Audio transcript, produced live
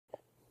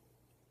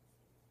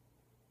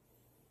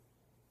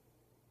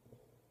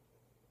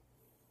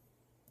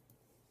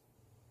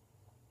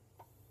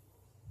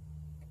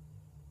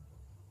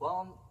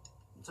1,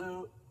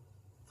 2,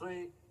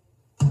 3.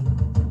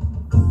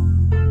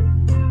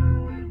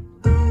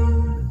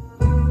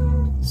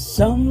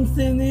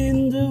 Something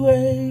in the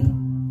way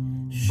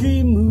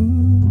she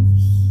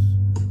moves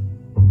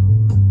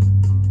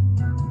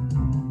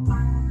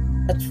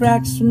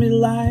attracts me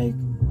like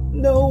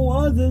no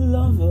other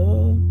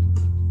lover.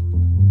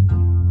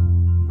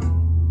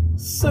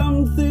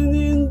 Something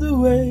in the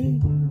way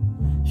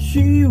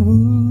she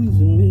woos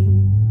me.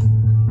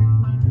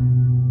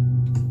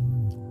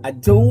 I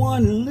don't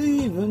want to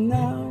leave her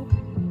now.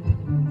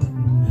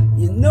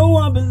 You know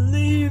I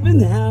believe in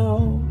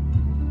how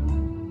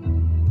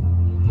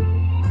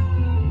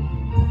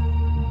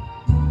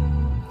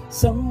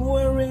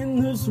somewhere in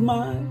her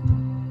smile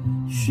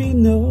she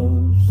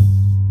knows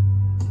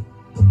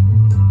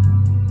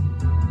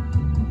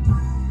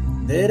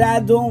that I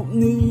don't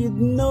need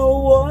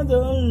no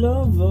other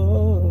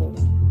lover.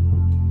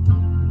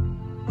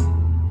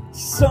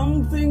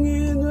 Something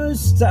in her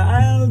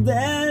style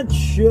that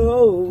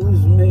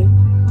shows me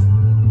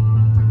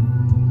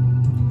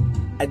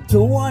I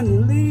don't want to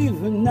leave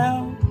her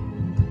now.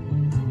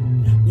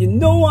 You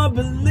know I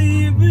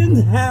believe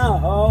in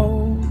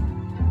how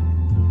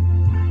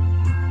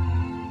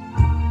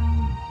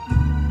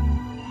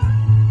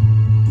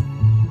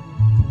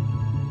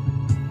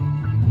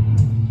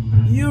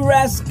you're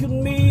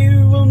asking me,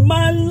 will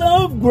my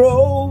love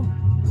grow?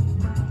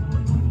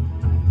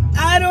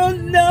 I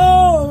don't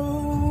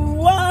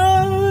know,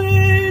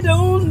 I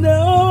don't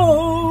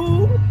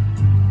know.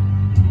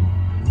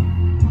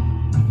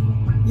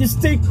 You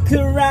stick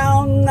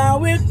around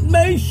now, it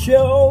may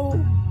show.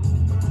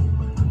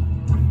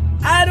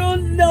 I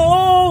don't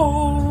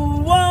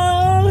know,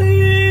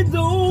 I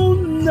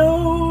don't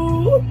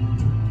know.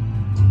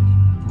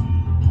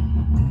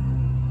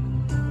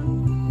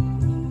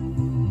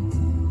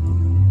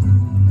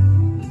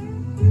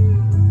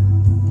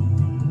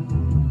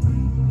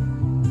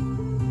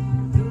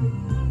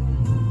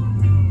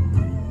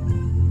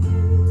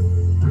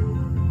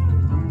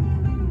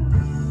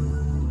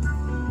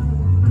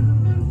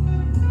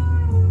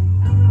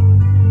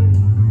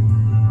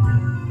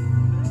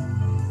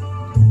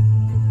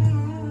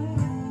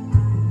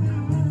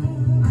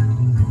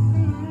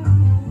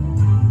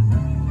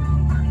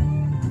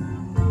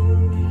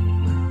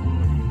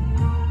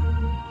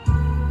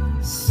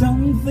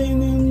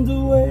 Something in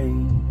the way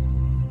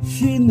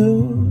she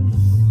knows,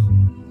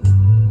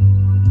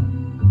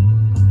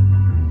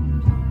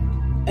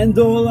 and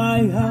all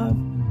I have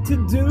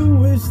to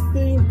do is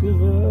think of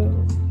her.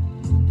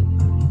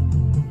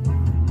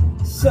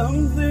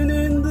 Something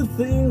in the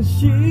things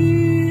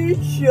she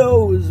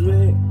shows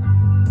me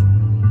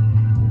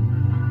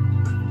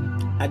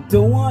I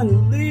don't want to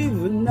leave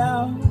her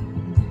now.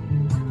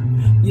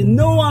 You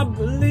know I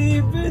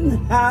believe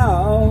in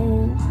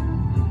how